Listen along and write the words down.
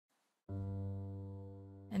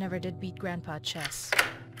never did beat Grandpa at chess.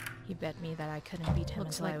 He bet me that I couldn't beat him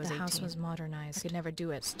until I was 18. Looks like the house was modernized. I could never do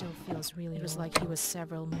it. Still feels really old. It was like he was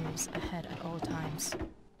several moves ahead at all times.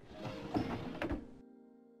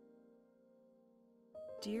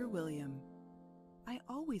 Dear William, I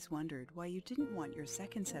always wondered why you didn't want your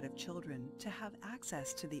second set of children to have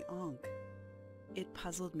access to the Ankh. It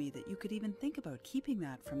puzzled me that you could even think about keeping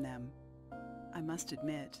that from them. I must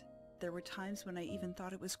admit, there were times when I even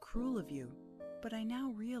thought it was cruel of you, but I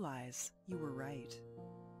now realize you were right.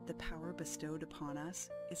 The power bestowed upon us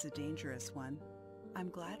is a dangerous one. I'm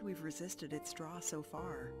glad we've resisted its draw so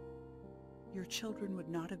far. Your children would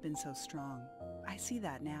not have been so strong. I see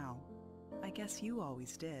that now. I guess you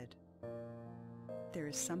always did. There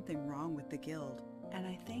is something wrong with the guild, and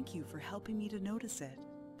I thank you for helping me to notice it.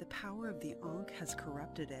 The power of the Ankh has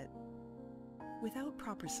corrupted it. Without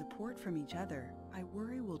proper support from each other, I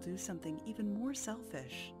worry we'll do something even more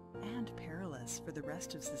selfish and perilous for the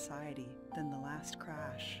rest of society than the last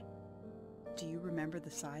crash. Do you remember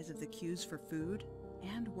the size of the queues for food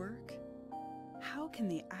and work? How can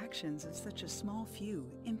the actions of such a small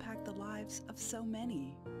few impact the lives of so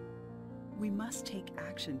many? We must take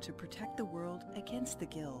action to protect the world against the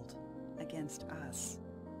guild, against us.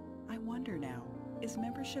 I wonder now, is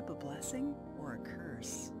membership a blessing or a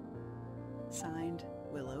curse? Signed,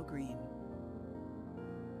 Willow Green.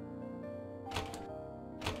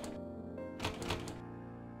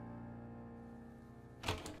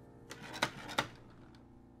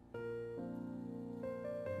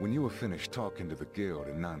 When you were finished talking to the guild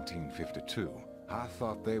in 1952, I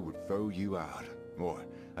thought they would throw you out, or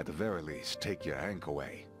at the very least take your Ankh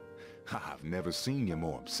away. I've never seen you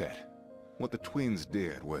more upset. What the twins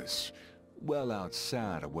did was well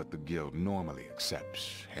outside of what the guild normally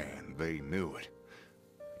accepts, and they knew it.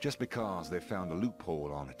 Just because they found a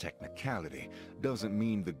loophole on a technicality doesn't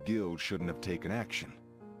mean the guild shouldn't have taken action.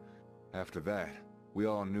 After that, we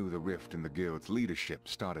all knew the rift in the guild's leadership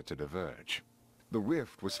started to diverge. The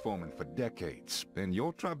rift was forming for decades, and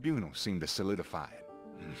your tribunal seemed to solidify it.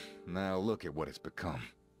 Now look at what it's become.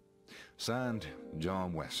 Signed,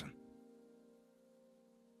 John Wesson.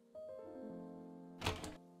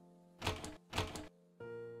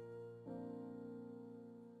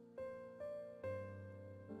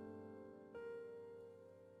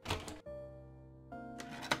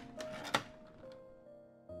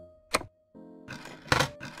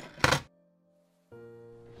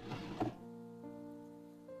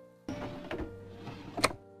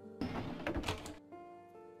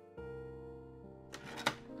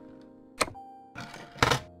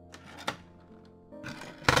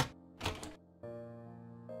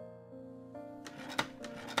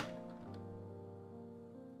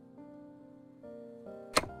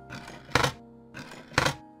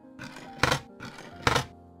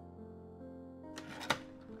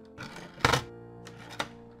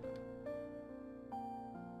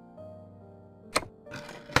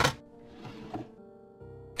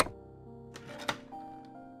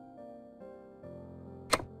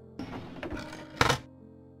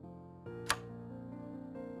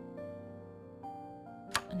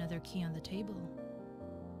 Another key on the table.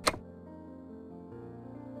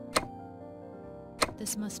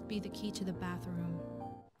 This must be the key to the bathroom.